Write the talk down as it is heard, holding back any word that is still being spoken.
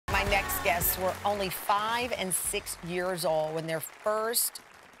next guests were only 5 and 6 years old when their first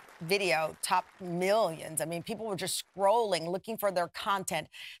video topped millions. I mean, people were just scrolling, looking for their content.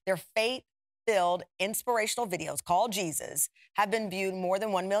 Their faith-filled, inspirational videos called Jesus have been viewed more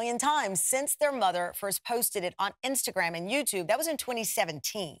than 1 million times since their mother first posted it on Instagram and YouTube. That was in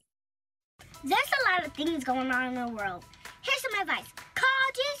 2017. There's a lot of things going on in the world. Here's some advice. Call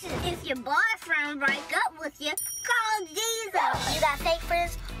Jesus. If your boyfriend break up with you, call Jesus. You got fake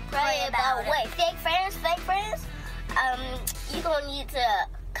friends? Pray about it. Wait, fake friends? You're going to need to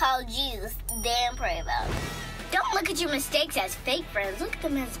call Jesus, then pray about it. Don't look at your mistakes as fake friends. Look at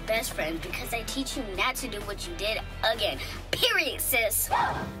them as best friends because they teach you not to do what you did again. Period, sis.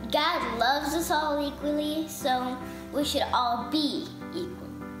 God loves us all equally, so we should all be equal.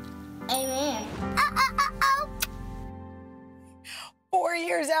 Amen. 4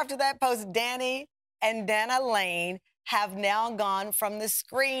 years after that post, Dani and Dannah Lane have now gone from the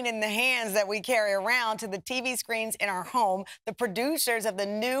screen in the hands that we carry around to the TV screens in our home. The producers of the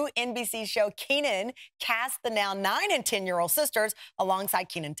new NBC show Kenan cast the now 9 and 10-year-old sisters alongside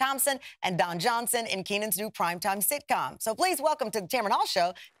Kenan Thompson and Don Johnson in Kenan's new primetime sitcom. So please welcome to the Tamron Hall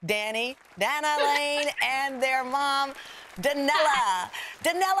show, Dani, Dannah Lane, and their mom, Danella.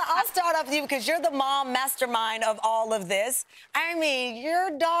 Danella, I'll start off with you because you're the mom mastermind of all of this. I mean,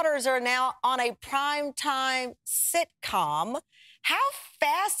 your daughters are now on a primetime sitcom. How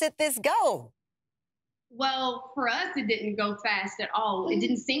fast did this go? Well, for us, it didn't go fast at all. It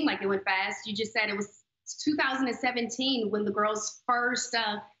didn't seem like it went fast. You just said it was 2017 when the girls first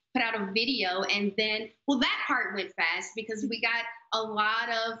put out a video. And then, well, that part went fast because we got a lot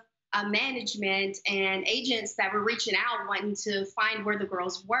of management and agents that were reaching out wanting to find where the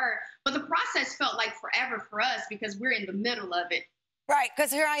girls were. But the process felt like forever for us because we're in the middle of it. Right,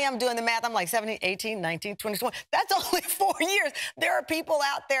 because here I am doing the math. I'm like 17, 18, 19, 20, 20. That's only 4 years. There are people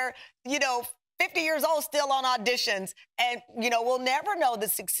out there, 50 years old still on auditions. And, we'll never know the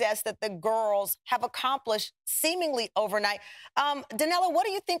success that the girls have accomplished seemingly overnight. Danella, what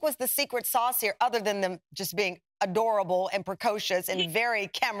do you think was the secret sauce here other than them just being adorable and precocious and very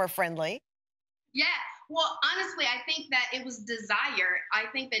camera-friendly? Yeah, well, honestly, I think that it was desire. I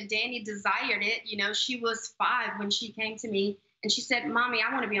think that Dani desired it. She was 5 when she came to me and she said, Mommy,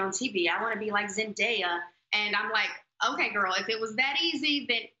 I want to be on TV. I want to be like Zendaya. And I'm like, okay, girl, if it was that easy,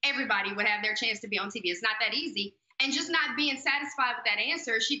 then everybody would have their chance to be on TV. It's not that easy. And just not being satisfied with that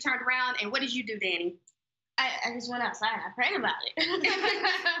answer, she turned around and what did you do, Dani? I just went outside and I prayed about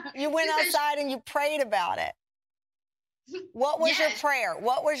it. You went outside and you prayed about it. What was your prayer?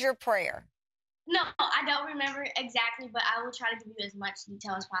 What was your prayer? No, I don't remember exactly, but I will try to give you as much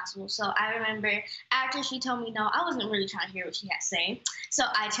detail as possible. So I remember after she told me no, I wasn't really trying to hear what she had to say. So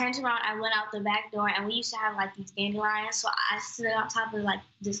I turned around, I went out the back door, and we used to have like these dandelions. So I stood on top of like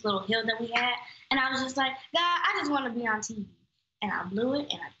this little hill that we had, and I was just like, God, I just want to be on TV. And I blew it,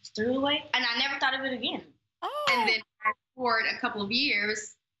 and I just threw it away, and I never thought of it again. Oh. And then fast forward a couple of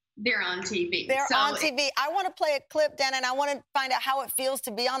years, they're on TV. They're on TV. I want to play a clip, Dannah, and I want to find out how it feels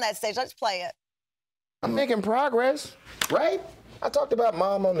to be on that stage. Let's play it. I'm making progress, right? I talked about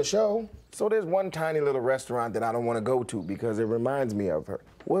Mom on the show. So there's one tiny little restaurant that I don't want to go to because it reminds me of her.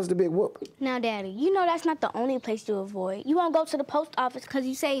 What's the big whoop? Now, Daddy, you know that's not the only place to avoid. You won't go to the post office because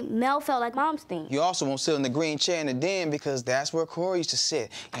you say Mel felt like Mom's thing. You also won't sit in the green chair in the den because that's where Cora used to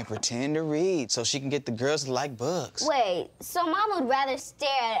sit and pretend to read so she can get the girls to like books. Wait, so Mom would rather stare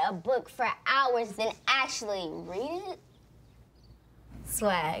at a book for hours than actually read it?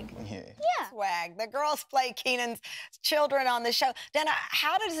 Swag. Yeah. Swag. The girls play Kenan's children on the show. Dannah,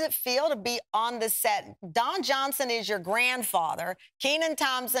 how does it feel to be on the set? Don Johnson is your grandfather. Kenan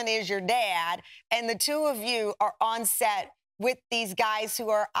Thompson is your dad. And the two of you are on set with these guys who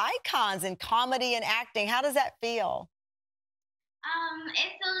are icons in comedy and acting. How does that feel?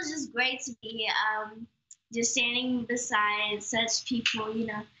 It feels just great to be just standing beside such people,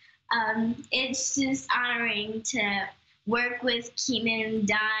 It's just honoring to work with Kenan,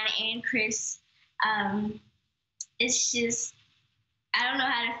 Don, and Chris. It's just, I don't know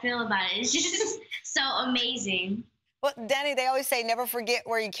how to feel about it. It's just so amazing. Well, Dani, they always say never forget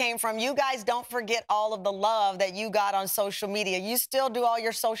where you came from. You guys don't forget all of the love that you got on social media. You still do all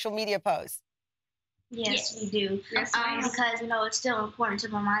your social media posts. Yes, we do. Yes, because, it's still important to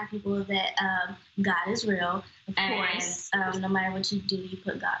remind people that God is real. Of course. And no matter what you do, you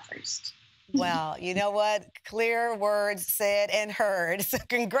put God first. Well, you know what? Clear words said and heard. So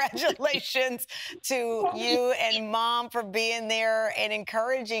congratulations to you and Mom for being there and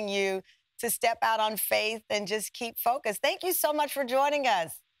encouraging you to step out on faith and just keep focused. Thank you so much for joining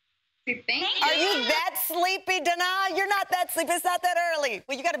us. Thank you. Are you that sleepy, Dannah? You're not that sleepy. It's not that early.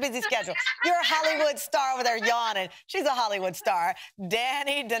 Well, you got a busy schedule. You're a Hollywood star over there yawning. She's a Hollywood star.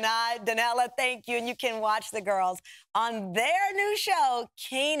 Dani, Dannah, Danella, thank you. And you can watch the girls on their new show,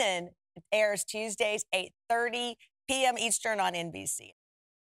 Kenan. It airs Tuesdays, 8:30 p.m. Eastern on NBC.